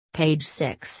Page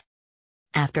 6.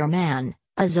 After Man,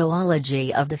 A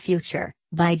Zoology of the Future,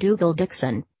 by Dougal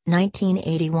Dixon,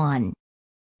 1981.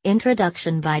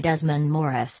 Introduction by Desmond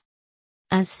Morris.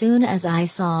 As soon as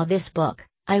I saw this book,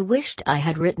 I wished I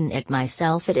had written it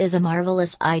myself. It is a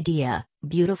marvelous idea,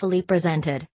 beautifully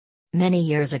presented. Many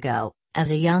years ago, as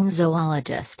a young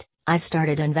zoologist, I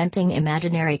started inventing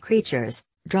imaginary creatures,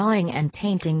 drawing and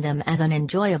painting them as an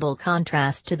enjoyable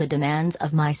contrast to the demands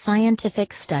of my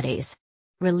scientific studies.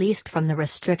 Released from the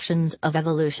restrictions of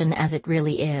evolution as it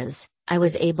really is, I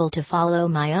was able to follow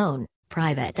my own,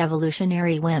 private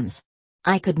evolutionary whims.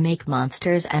 I could make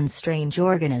monsters and strange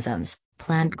organisms,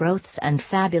 plant growths and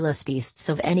fabulous beasts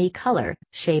of any color,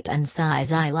 shape and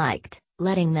size I liked,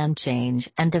 letting them change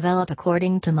and develop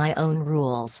according to my own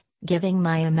rules, giving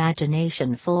my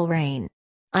imagination full rein.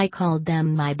 I called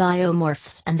them my biomorphs,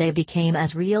 and they became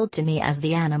as real to me as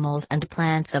the animals and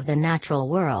plants of the natural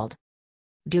world.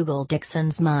 Dougal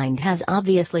Dixon's mind has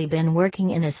obviously been working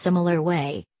in a similar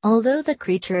way, although the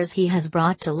creatures he has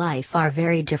brought to life are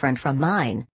very different from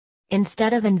mine.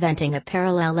 Instead of inventing a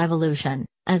parallel evolution,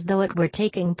 as though it were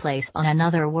taking place on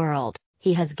another world,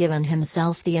 he has given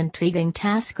himself the intriguing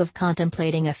task of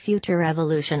contemplating a future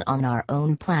evolution on our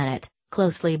own planet,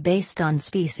 closely based on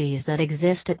species that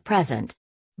exist at present.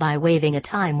 By waving a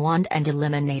time wand and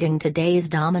eliminating today's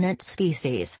dominant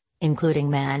species, including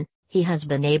man, he has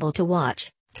been able to watch,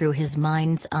 through his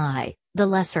mind's eye, the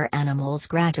lesser animals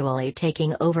gradually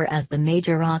taking over as the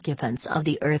major occupants of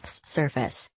the Earth's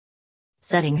surface.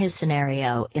 Setting his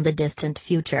scenario in the distant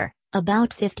future,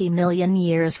 about 50 million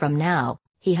years from now,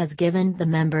 he has given the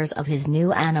members of his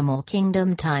new animal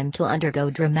kingdom time to undergo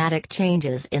dramatic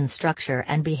changes in structure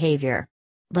and behavior.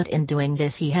 But in doing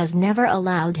this he has never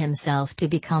allowed himself to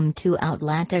become too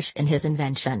outlandish in his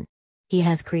invention. He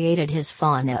has created his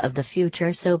fauna of the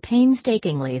future so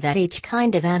painstakingly that each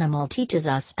kind of animal teaches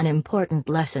us an important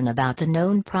lesson about the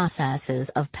known processes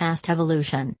of past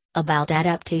evolution, about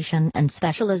adaptation and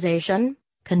specialization,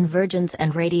 convergence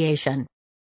and radiation.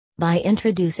 By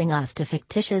introducing us to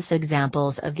fictitious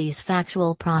examples of these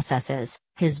factual processes,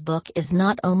 his book is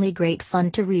not only great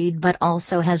fun to read but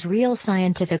also has real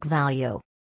scientific value.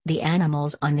 The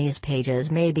animals on these pages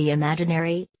may be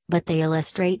imaginary, but they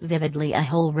illustrate vividly a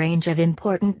whole range of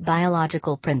important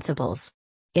biological principles.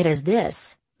 It is this,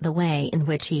 the way in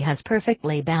which he has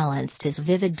perfectly balanced his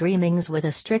vivid dreamings with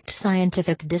a strict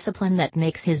scientific discipline, that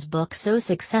makes his book so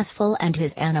successful and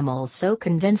his animals so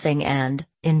convincing and,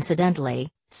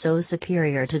 incidentally, so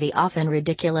superior to the often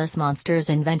ridiculous monsters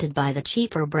invented by the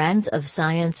cheaper brands of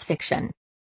science fiction.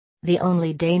 The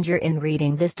only danger in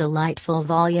reading this delightful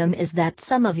volume is that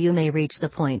some of you may reach the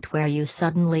point where you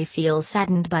suddenly feel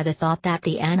saddened by the thought that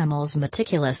the animals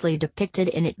meticulously depicted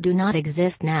in it do not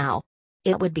exist now.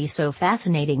 It would be so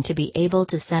fascinating to be able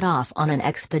to set off on an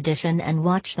expedition and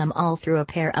watch them all through a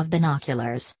pair of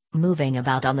binoculars, moving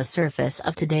about on the surface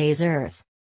of today's Earth.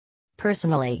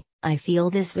 Personally, I feel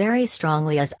this very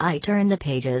strongly as I turn the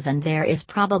pages, and there is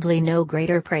probably no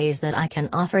greater praise that I can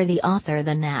offer the author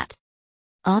than that.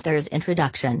 Author's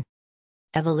introduction.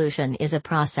 Evolution is a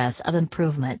process of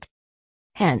improvement.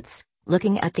 Hence,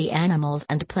 looking at the animals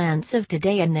and plants of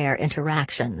today and their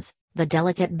interactions, the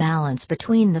delicate balance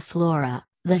between the flora,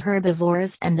 the herbivores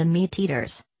and the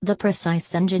meat-eaters, the precise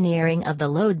engineering of the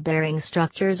load-bearing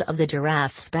structures of the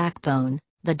giraffe's backbone,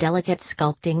 the delicate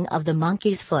sculpting of the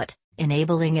monkey's foot,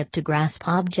 enabling it to grasp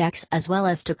objects as well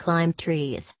as to climb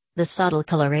trees, the subtle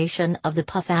coloration of the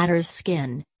puff adder's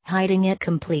skin, hiding it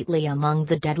completely among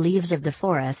the dead leaves of the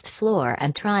forest floor,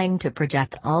 and trying to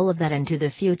project all of that into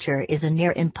the future is a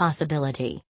near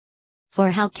impossibility.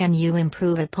 For how can you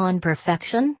improve upon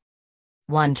perfection?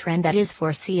 One trend that is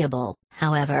foreseeable,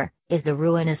 however, is the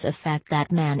ruinous effect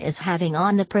that man is having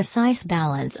on the precise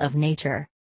balance of nature.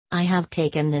 I have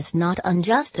taken this not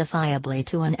unjustifiably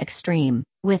to an extreme,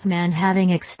 with man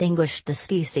having extinguished the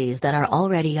species that are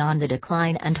already on the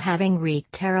decline and having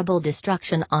wreaked terrible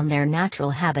destruction on their natural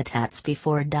habitats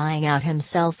before dying out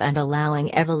himself and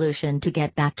allowing evolution to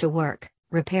get back to work,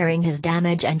 repairing his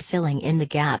damage and filling in the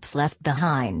gaps left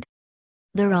behind.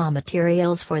 The raw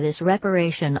materials for this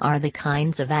reparation are the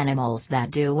kinds of animals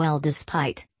that do well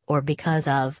despite, or because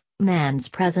of, man's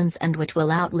presence and which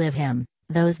will outlive him,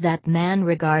 those that man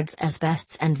regards as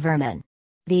pests and vermin.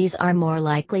 These are more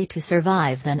likely to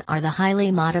survive than are the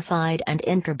highly modified and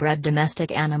interbred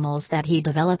domestic animals that he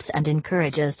develops and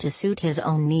encourages to suit his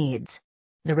own needs.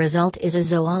 The result is a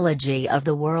zoology of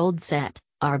the world set,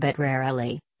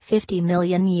 arbitrarily, 50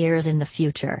 million years in the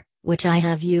future, which I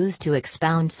have used to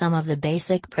expound some of the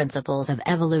basic principles of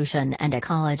evolution and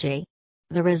ecology.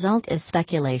 The result is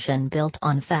speculation built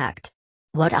on fact.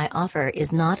 What I offer is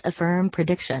not a firm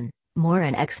prediction, more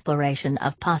an exploration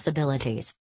of possibilities.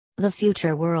 The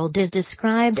future world is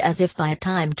described as if by a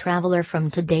time traveler from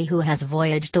today who has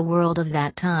voyaged the world of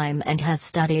that time and has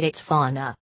studied its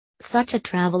fauna. Such a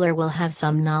traveler will have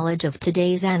some knowledge of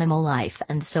today's animal life,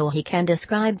 and so he can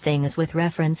describe things with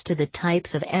reference to the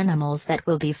types of animals that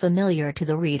will be familiar to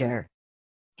the reader.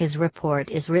 His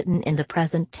report is written in the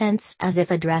present tense as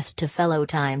if addressed to fellow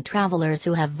time travelers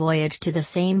who have voyaged to the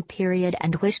same period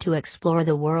and wish to explore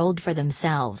the world for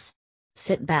themselves.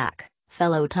 Sit back,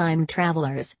 fellow time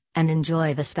travelers, and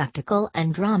enjoy the spectacle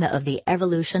and drama of the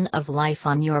evolution of life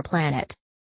on your planet.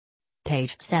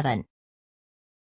 Page 7.